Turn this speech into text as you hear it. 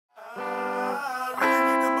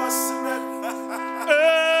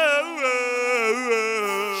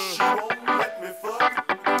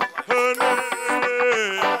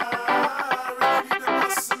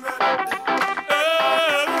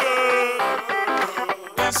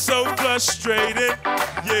so frustrated,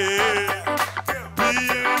 yeah. Being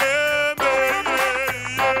a man,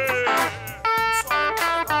 yeah.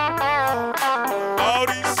 All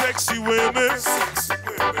these sexy women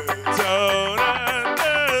don't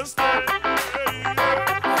understand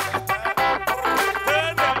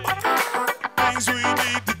things we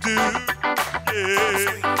need to do,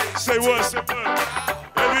 yeah. Say what, say what?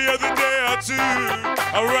 Every other day or two,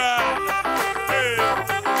 alright,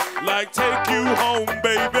 yeah. Like take you home,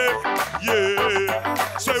 baby,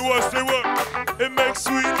 yeah. Say what, say what? It makes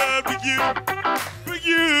sweet love to you, for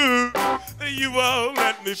you. You won't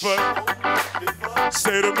let me fuck.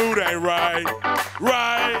 Say the mood ain't right,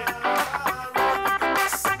 right.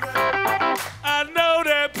 I know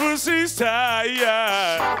that pussy's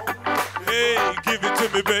tired. Hey, give it to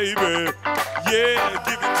me, baby. Yeah,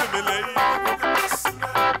 give it to me, lady.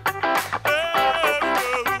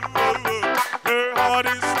 Her heart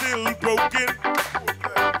is still broken.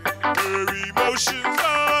 Her emotions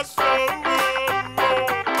are so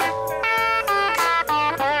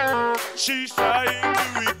she's trying to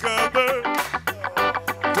recover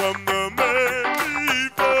from the man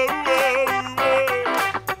before.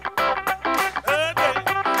 Her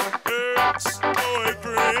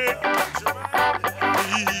ex-boyfriend,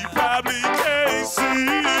 he probably can't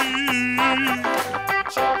see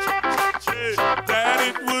that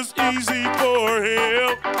it was easy for him.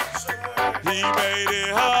 He made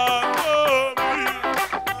it hard for me.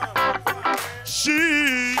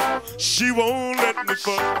 She won't let me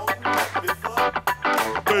fuck.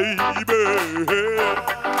 Baby,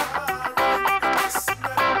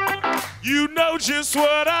 you know just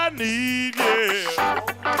what I need, yeah.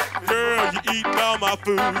 Girl, you eating all my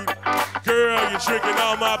food. Girl, you drinking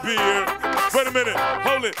all my beer. Wait a minute,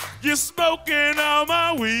 hold it. You smoking all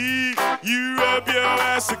my weed. You rub your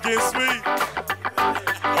ass against me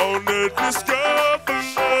on the disco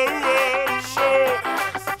floor.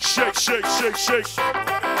 Shake, shake, shake, shake.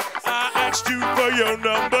 I asked you for your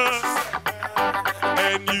number.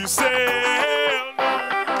 And you say,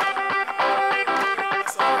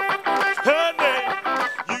 honey,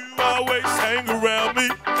 you always hang around me.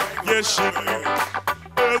 Yes, you do.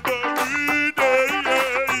 Every day,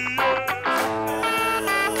 yeah.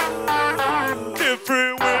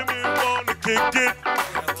 Different women wanna kick it,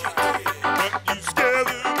 but you scare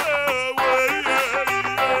them away.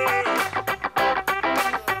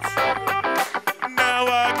 Now I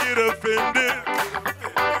get offended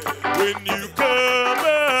when you come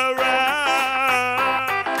around,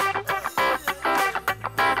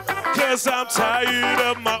 'cause I'm tired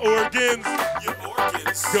of my organs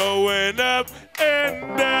going up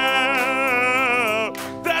and down.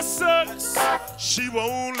 That sucks. She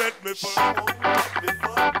won't let me fuck,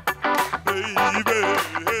 baby.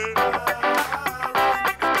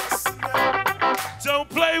 Don't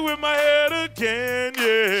play with my head again,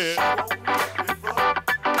 yeah.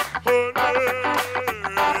 Oh, no.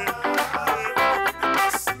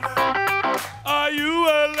 Are you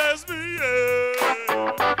a lesbian?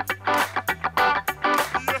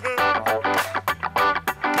 Yeah.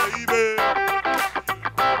 Baby.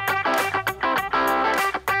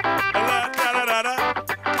 La, da, da, da, da.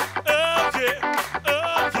 Okay,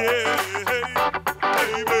 okay, baby.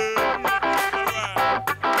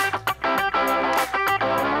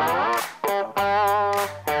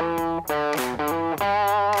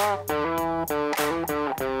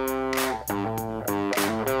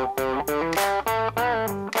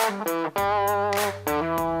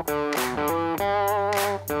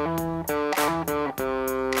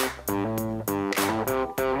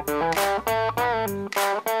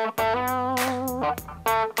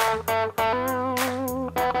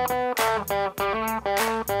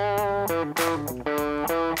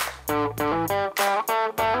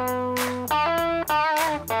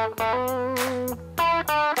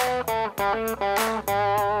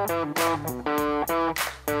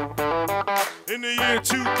 In the year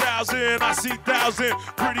 2000, I see thousands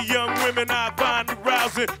pretty young women I find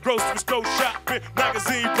arousing. Grocery store shopping,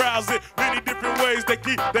 magazine browsing. Many different ways they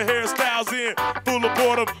keep their hairstyles in. Full of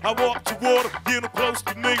boredom, I walk toward them, get them close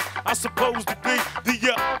to me. I supposed to be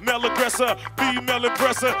the male aggressor, female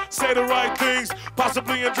impressor. Say the right things,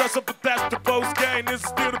 possibly undress her, but that's the post game. This is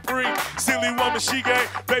still the pre. Silly woman, she gang.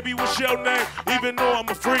 Baby, what's your name? Even though I'm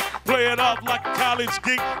a freak, play it off like a college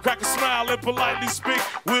geek. Crack a smile and politely speak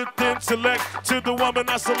with intellect to the woman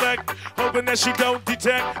I select, hoping that she don't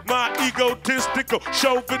detect my egotistical,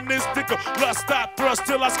 chauvinistical lust. I thrust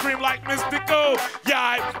till I scream like mystical.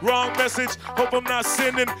 Yeah, wrong message. Hope I'm not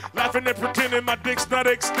sending, laughing and pretending my dick's not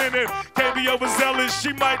extending. Can't be overzealous.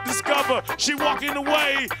 She might discover she walking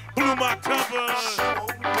away, blew my cover.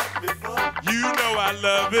 You know know I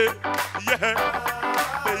love it. Yeah,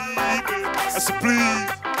 baby. I said,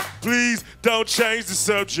 please don't change the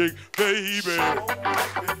subject, baby.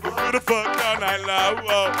 We're the fuck all night long.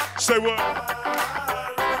 Oh, say what?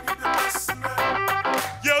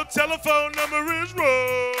 Your telephone number is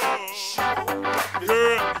wrong.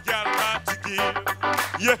 Girl, you got a lot to give.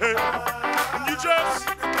 Yeah. And you just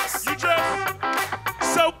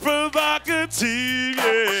so provocative,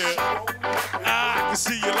 yeah. I can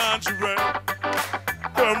see your lingerie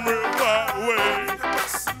from real far away.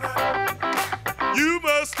 You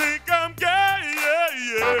must think I'm gay,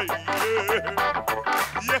 yeah.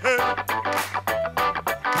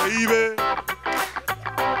 Baby.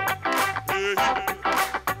 Yeah.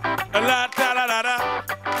 La da da da da.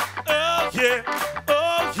 Oh yeah,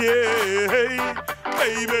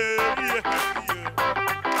 baby. Yeah.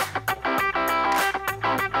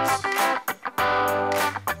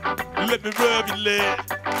 Let me rub your leg,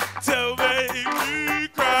 don't make me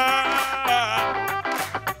cry.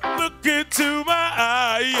 Look into my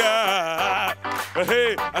eye.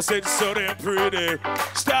 Hey, I said you're so damn pretty.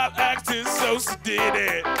 Stop acting so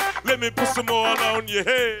sedated. Let me put some oil on your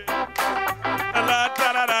head. La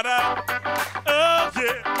da da da da. Oh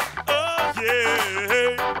yeah,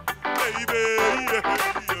 baby. Yeah.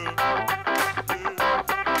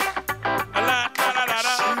 La da da da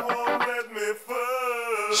da.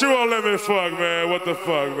 She won't let me fuck, man. What the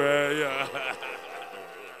fuck, man? Yeah.